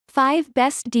5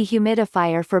 Best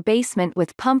Dehumidifier for Basement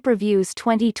with Pump Reviews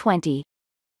 2020.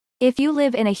 If you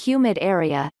live in a humid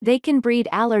area, they can breed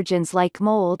allergens like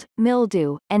mold,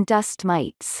 mildew, and dust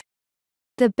mites.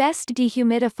 The best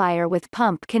dehumidifier with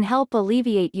pump can help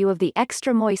alleviate you of the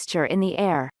extra moisture in the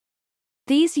air.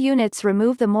 These units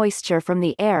remove the moisture from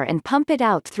the air and pump it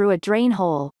out through a drain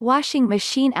hole, washing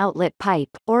machine outlet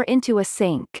pipe, or into a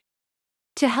sink.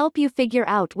 To help you figure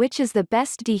out which is the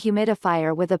best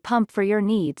dehumidifier with a pump for your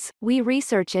needs, we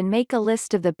research and make a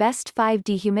list of the best 5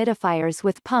 dehumidifiers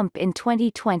with pump in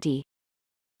 2020.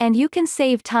 And you can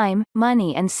save time,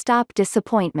 money and stop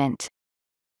disappointment.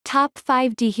 Top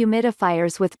 5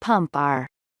 dehumidifiers with pump are: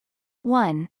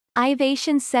 1.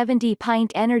 Ivation 70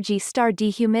 Pint Energy Star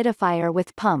Dehumidifier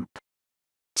with pump.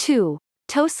 2.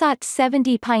 Tosot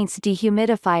 70 Pints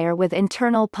Dehumidifier with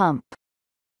internal pump.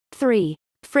 3.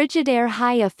 Frigidaire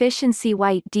High Efficiency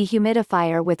White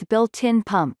Dehumidifier with built-in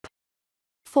pump.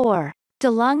 4.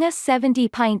 DeLonghi 70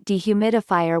 Pint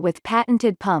Dehumidifier with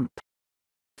patented pump.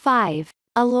 5.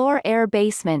 AlorAir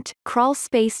Basement,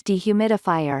 Crawlspace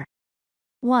Dehumidifier.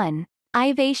 1.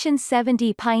 Ivation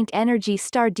 70 Pint Energy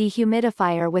Star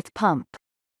Dehumidifier with pump.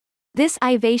 This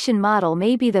Ivation model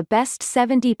may be the best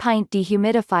 70 pint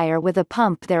dehumidifier with a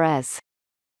pump there is.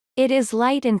 It is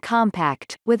light and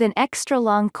compact, with an extra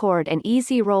long cord and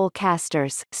easy roll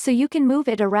casters, so you can move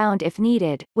it around if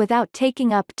needed, without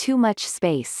taking up too much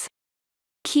space.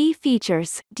 Key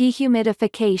features: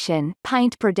 dehumidification,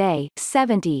 pint per day,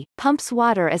 70, pumps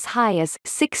water as high as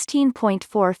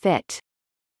 16.4 feet.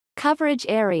 Coverage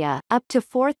area, up to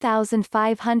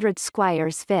 4,500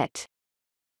 square feet.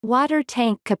 Water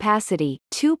tank capacity,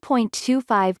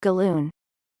 2.25 gallon.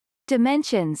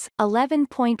 Dimensions,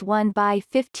 11.1 by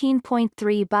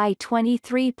 15.3 by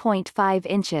 23.5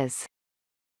 inches.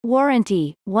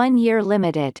 Warranty, 1 year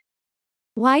limited.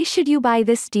 Why should you buy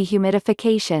this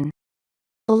dehumidification?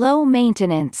 Low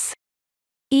maintenance.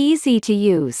 Easy to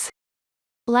use.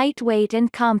 Lightweight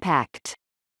and compact.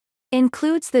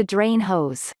 Includes the drain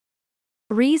hose.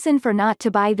 Reason for not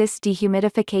to buy this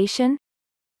dehumidification?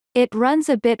 It runs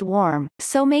a bit warm,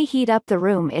 so may heat up the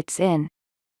room it's in.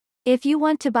 If you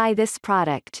want to buy this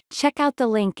product, check out the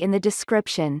link in the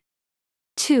description.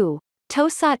 2.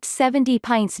 Tosot 70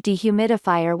 Pints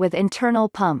Dehumidifier with internal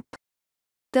pump.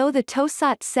 Though the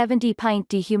Tosot 70 Pint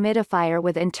Dehumidifier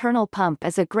with internal pump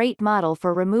is a great model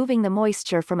for removing the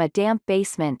moisture from a damp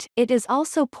basement, it is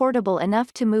also portable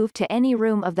enough to move to any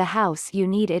room of the house you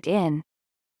need it in.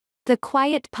 The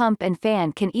quiet pump and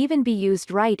fan can even be used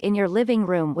right in your living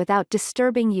room without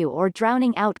disturbing you or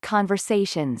drowning out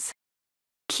conversations.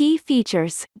 Key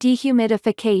features: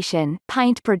 dehumidification,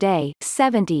 pint per day,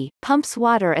 70, pumps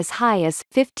water as high as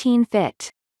 15 feet.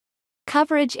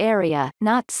 Coverage area,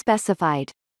 not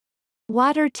specified.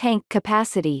 Water tank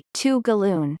capacity, 2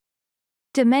 gallon.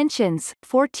 Dimensions,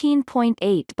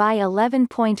 14.8 by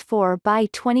 11.4 by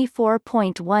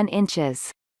 24.1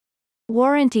 inches.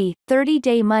 Warranty,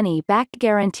 30-day money-back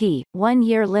guarantee, 1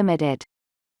 year limited.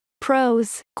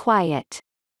 Pros: quiet.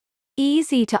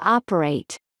 Easy to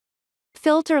operate.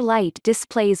 Filter light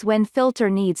displays when filter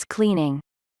needs cleaning.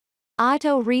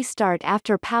 Auto restart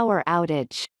after power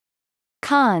outage.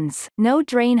 Cons: no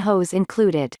drain hose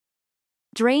included.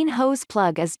 Drain hose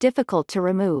plug is difficult to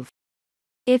remove.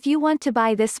 If you want to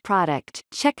buy this product,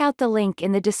 check out the link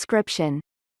in the description.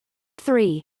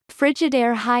 3.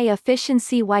 Frigidaire High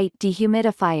Efficiency White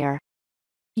Dehumidifier.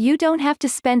 You don't have to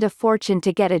spend a fortune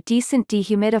to get a decent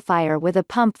dehumidifier with a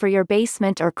pump for your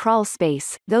basement or crawl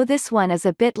space, though this one is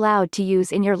a bit loud to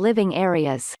use in your living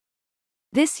areas.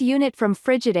 This unit from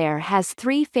Frigidaire has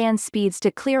 3 fan speeds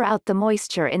to clear out the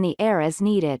moisture in the air as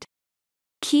needed.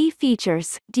 Key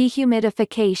features: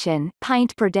 dehumidification,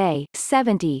 pint per day,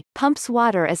 70, pumps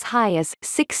water as high as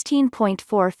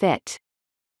 16.4 feet.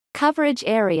 Coverage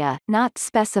area, not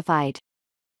specified.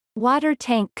 Water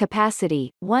tank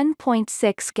capacity,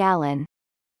 1.6 gallon.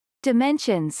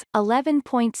 Dimensions,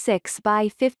 11.6 by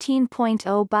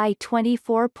 15.0 by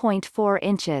 24.4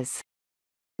 inches.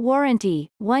 Warranty,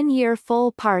 1 year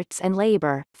full parts and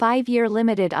labor, 5 year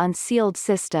limited on sealed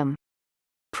system.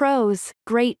 Pros: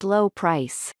 great low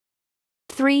price.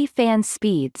 3 fan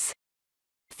speeds.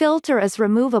 Filter is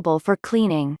removable for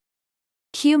cleaning.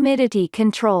 Humidity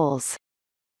controls.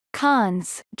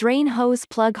 Cons: drain hose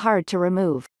plug hard to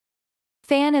remove.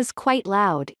 Fan is quite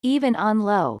loud, even on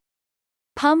low.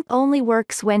 Pump only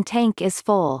works when tank is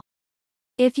full.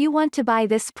 If you want to buy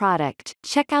this product,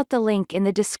 check out the link in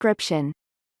the description.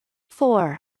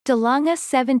 4. DeLonghi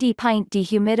 70 Pint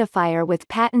Dehumidifier with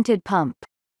patented pump.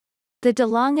 The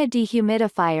DeLonghi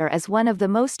dehumidifier is one of the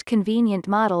most convenient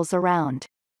models around.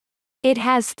 It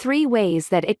has 3 ways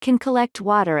that it can collect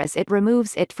water as it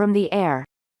removes it from the air.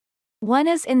 One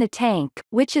is in the tank,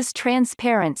 which is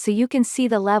transparent so you can see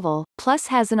the level, plus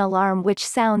has an alarm which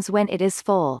sounds when it is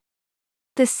full.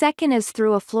 The second is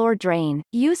through a floor drain,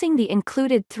 using the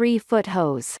included 3-foot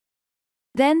hose.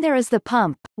 Then there is the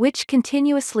pump, which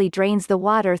continuously drains the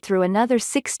water through another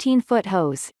 16-foot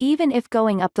hose, even if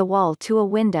going up the wall to a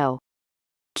window.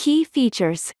 Key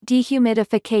features: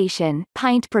 dehumidification,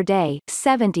 pint per day,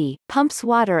 70, pumps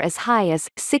water as high as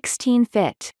 16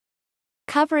 feet.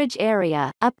 Coverage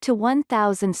area, up to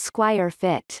 1,000 square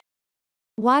feet.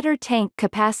 Water tank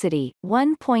capacity,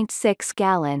 1.6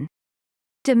 gallon.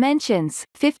 Dimensions,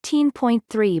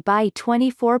 15.3 by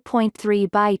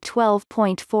 24.3 by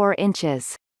 12.4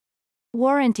 inches.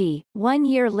 Warranty, 1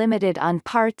 year limited on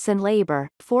parts and labor,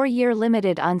 4-year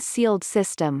limited on sealed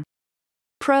system.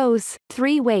 Pros: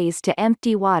 3 ways to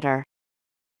empty water.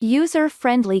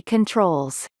 User-friendly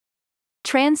controls.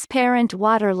 Transparent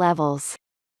water levels.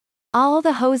 All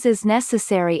the hoses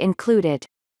necessary included.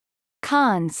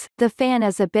 Cons: the fan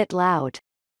is a bit loud.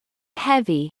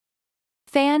 Heavy.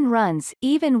 Fan runs,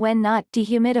 even when not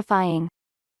dehumidifying.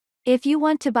 If you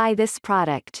want to buy this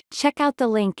product, check out the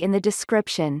link in the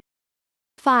description.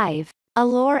 5.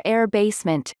 AlorAir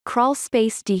Basement,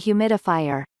 Crawlspace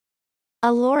Dehumidifier.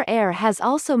 AlorAir has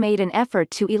also made an effort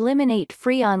to eliminate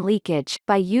freon leakage,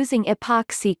 by using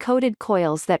epoxy-coated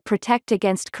coils that protect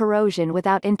against corrosion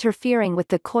without interfering with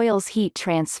the coil's heat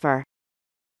transfer.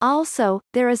 Also,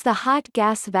 there is the hot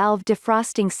gas valve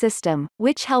defrosting system,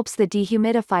 which helps the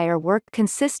dehumidifier work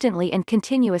consistently and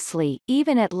continuously,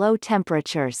 even at low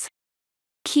temperatures.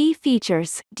 Key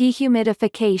features: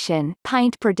 dehumidification,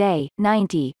 pint per day,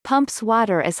 90, pumps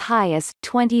water as high as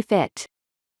 20 feet.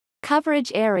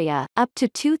 Coverage area, up to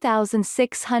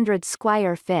 2,600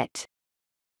 square feet.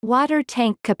 Water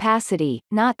tank capacity,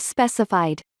 not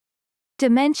specified.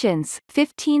 Dimensions,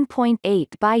 15.8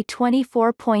 by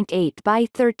 24.8 by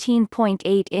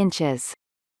 13.8 inches.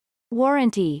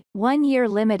 Warranty, 1 year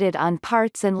limited on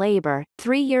parts and labor,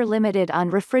 3-year limited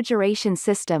on refrigeration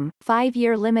system,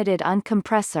 5-year limited on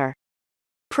compressor.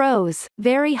 Pros: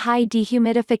 very high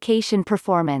dehumidification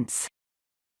performance.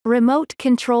 Remote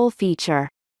control feature.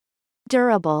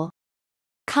 Durable.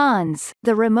 Cons: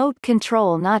 the remote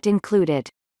control not included.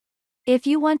 If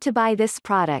you want to buy this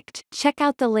product, check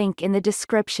out the link in the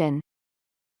description.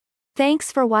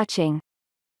 Thanks for watching.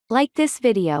 Like this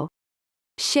video.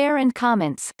 Share and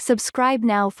comments, subscribe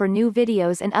now for new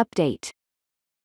videos and update.